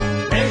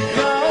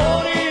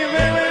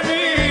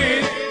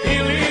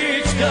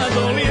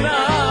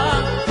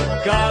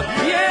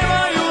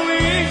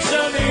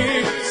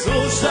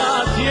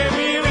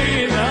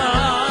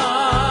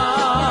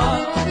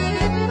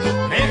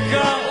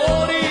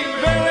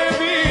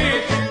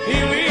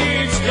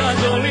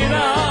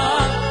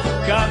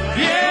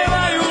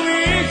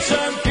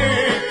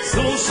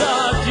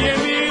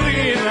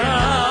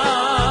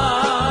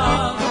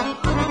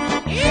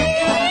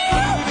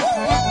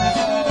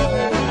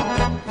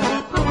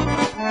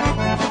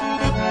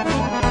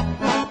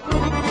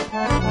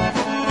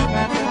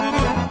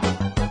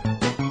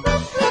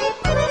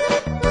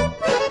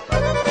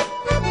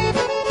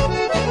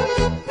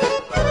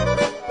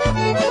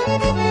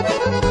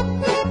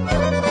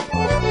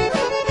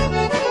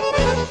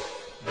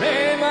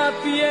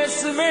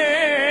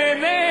pjesme,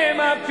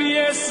 nema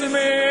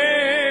pjesme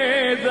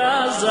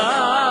da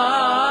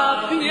zapjeva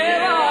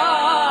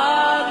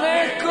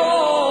neko,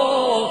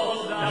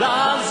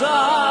 da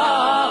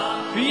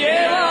zapjeva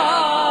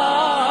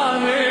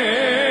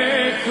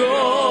neko.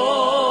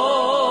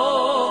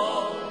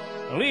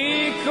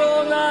 Liko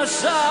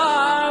naša,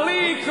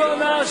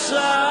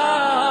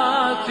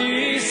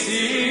 ti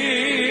si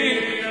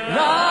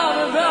nam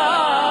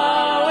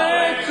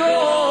daleko,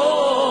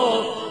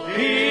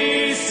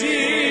 ti si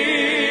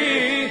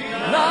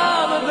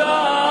nam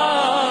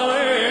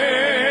daleko.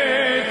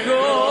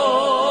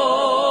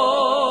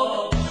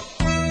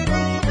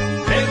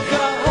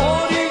 Neka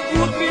ori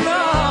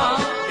Udbina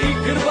i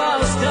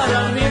Krbavska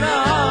ravnina,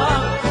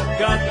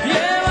 kad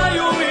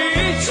pjevaju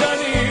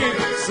Ličani,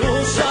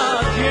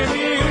 slušat je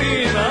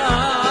milina.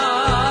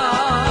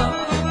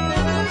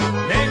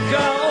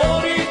 Neka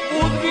ori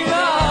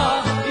Udbina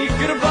i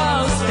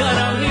Krbavska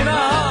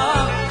ravnina,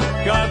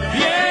 kad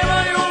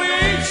pjevaju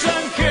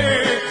Ličanke,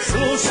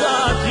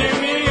 slušat je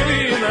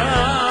milina.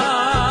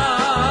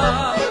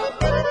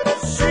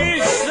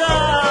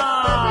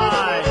 Šišaj!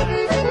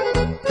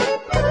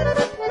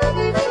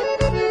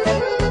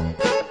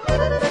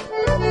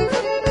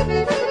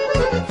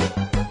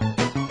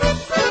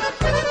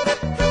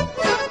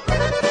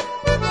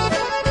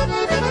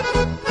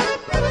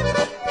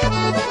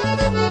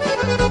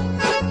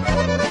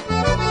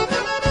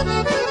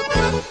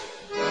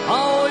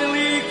 Aoj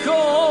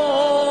Liko,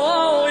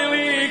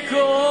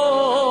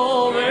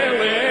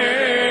 velebite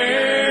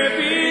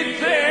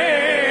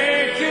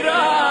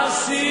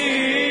krasi,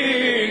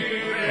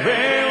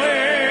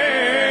 velebite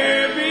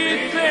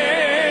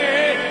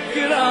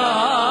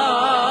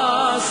krasi.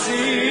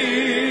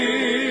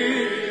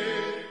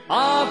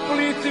 A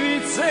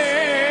Plitvice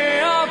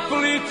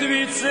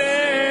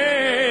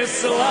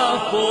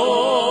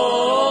slapovita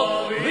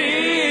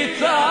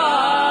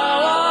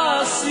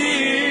si,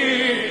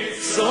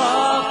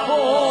 slapovita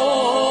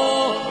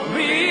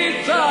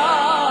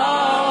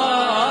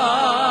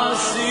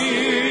si.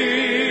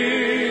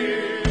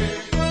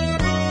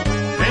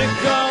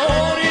 Neka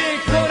ori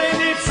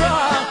Korenica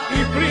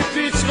i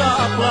Plitvička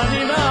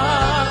planina,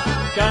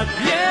 kad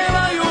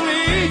pjevaju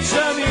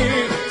Ličani,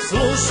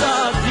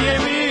 slušat je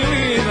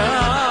milina.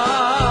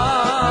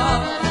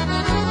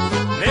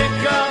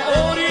 Neka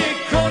ori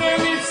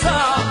Korenica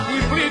i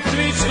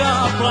Plitvička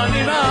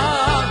planina,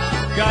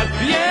 kad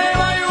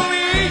pjevaju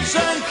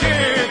Ličanke,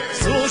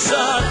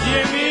 slušat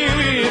je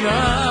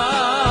milina.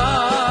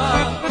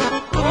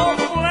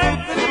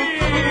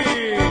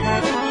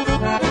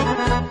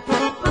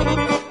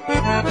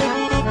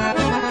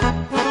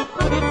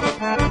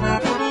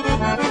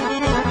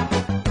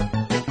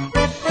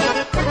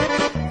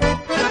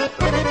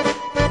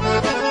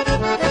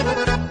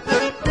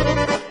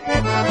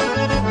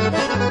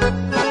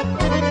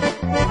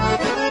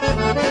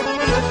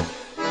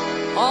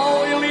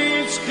 Aoj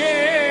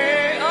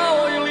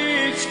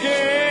Ličke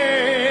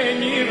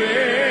njive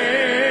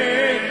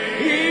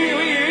i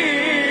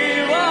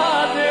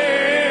livade,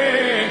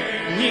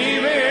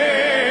 njive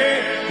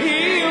i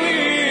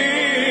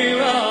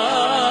livade.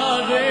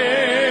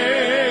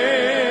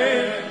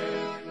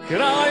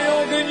 Kraj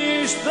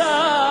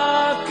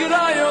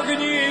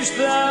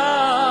ognjišta,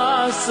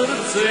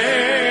 srce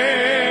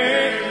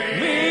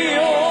mi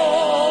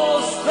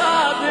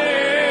ostade,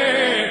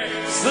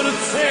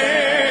 srce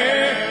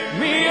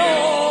mi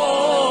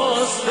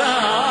ostade.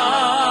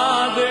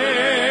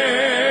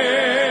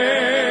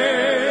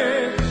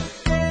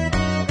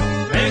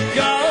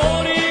 Neka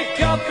ori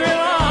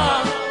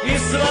kapela i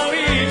sva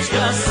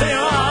lička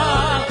sela,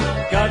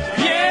 kad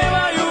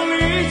pjevaju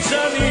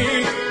Ličani,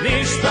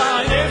 ništa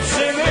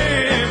ljepše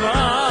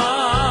nema.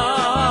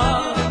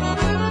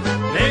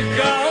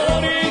 Neka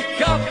ori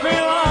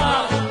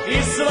kapela i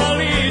sva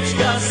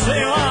lička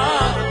sela,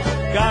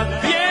 kad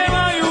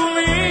pjevaju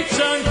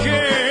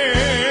Ličanke,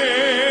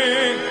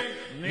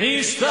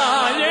 ništa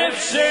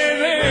ljepše